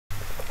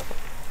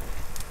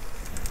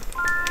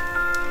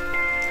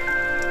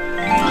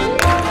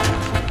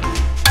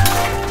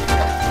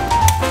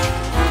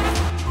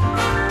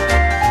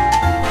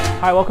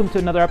Hi, welcome to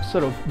another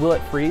episode of Will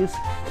It Freeze?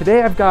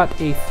 Today I've got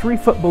a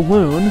 3-foot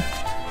balloon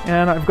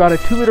and I've got a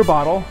 2-liter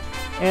bottle,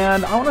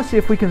 and I want to see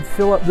if we can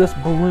fill up this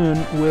balloon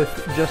with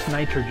just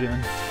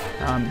nitrogen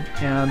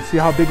and see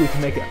how big we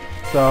can make it.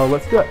 So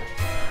let's do it.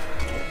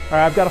 All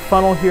right, I've got a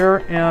funnel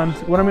here, and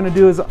what I'm going to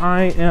do is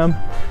I am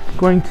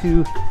going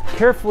to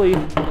carefully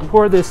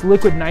pour this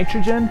liquid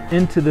nitrogen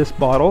into this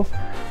bottle.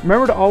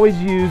 Remember to always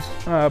use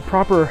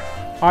proper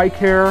eye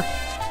care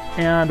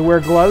and wear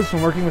gloves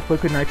when working with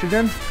liquid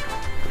nitrogen.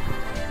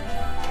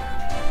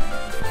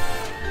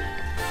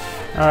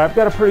 All right, I've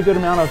got a pretty good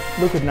amount of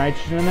liquid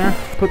nitrogen in there.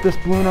 Put this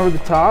balloon over the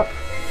top.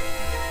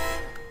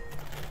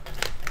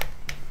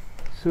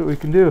 See what we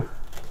can do.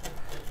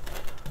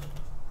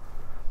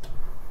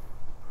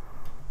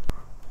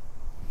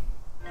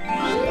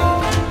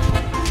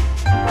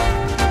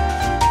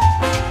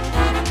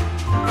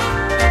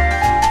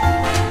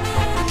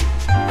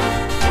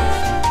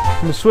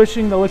 I'm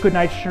swishing the liquid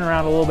nitrogen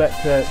around a little bit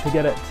to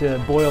get it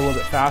to boil a little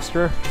bit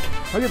faster.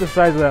 Look at the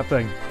size of that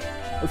thing.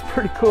 That's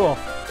pretty cool.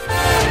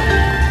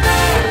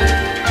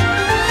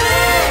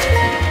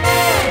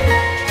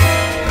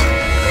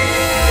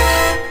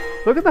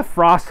 Look at the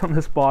frost on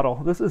this bottle.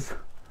 This is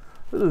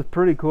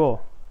pretty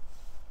cool.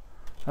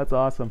 That's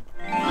awesome.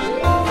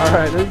 All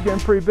right, this is getting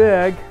pretty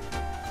big.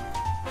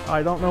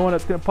 I don't know when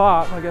it's gonna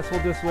pop. I guess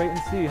we'll just wait and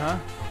see, huh?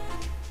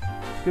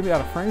 It's gonna be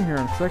out of frame here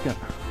in a second.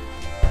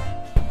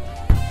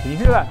 Can you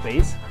hear that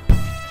bass?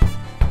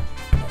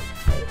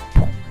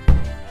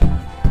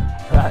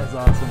 That is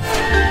awesome.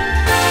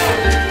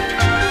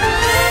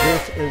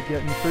 This is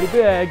getting pretty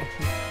big.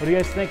 What do you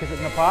guys think? Is it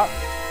gonna pop?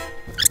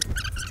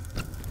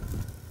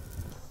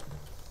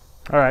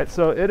 All right,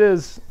 so it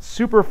is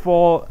super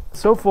full,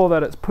 so full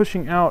that it's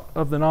pushing out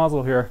of the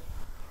nozzle here.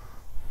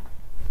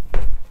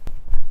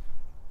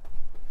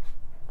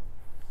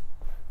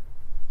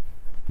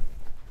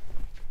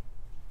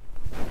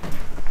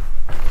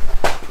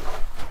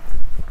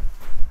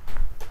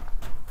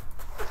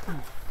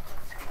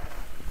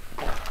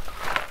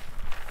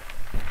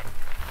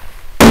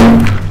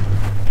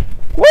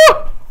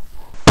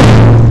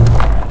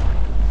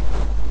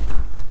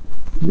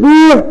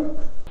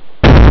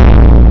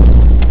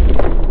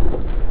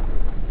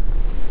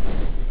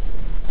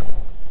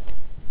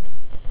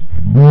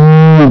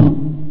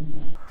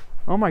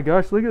 Oh my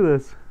gosh, look at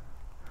this.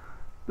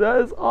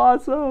 That is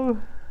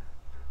awesome.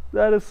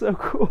 That is so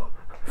cool.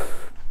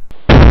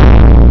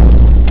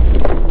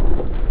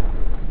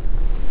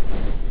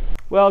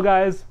 Well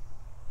guys,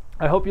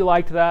 I hope you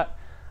liked that.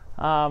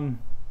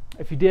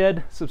 If you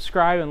did,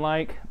 subscribe and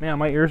like. Man,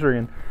 my ears are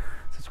ringing.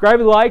 Subscribe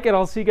and like, and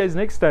I'll see you guys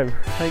next time.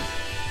 Thanks.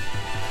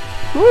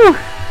 Woo!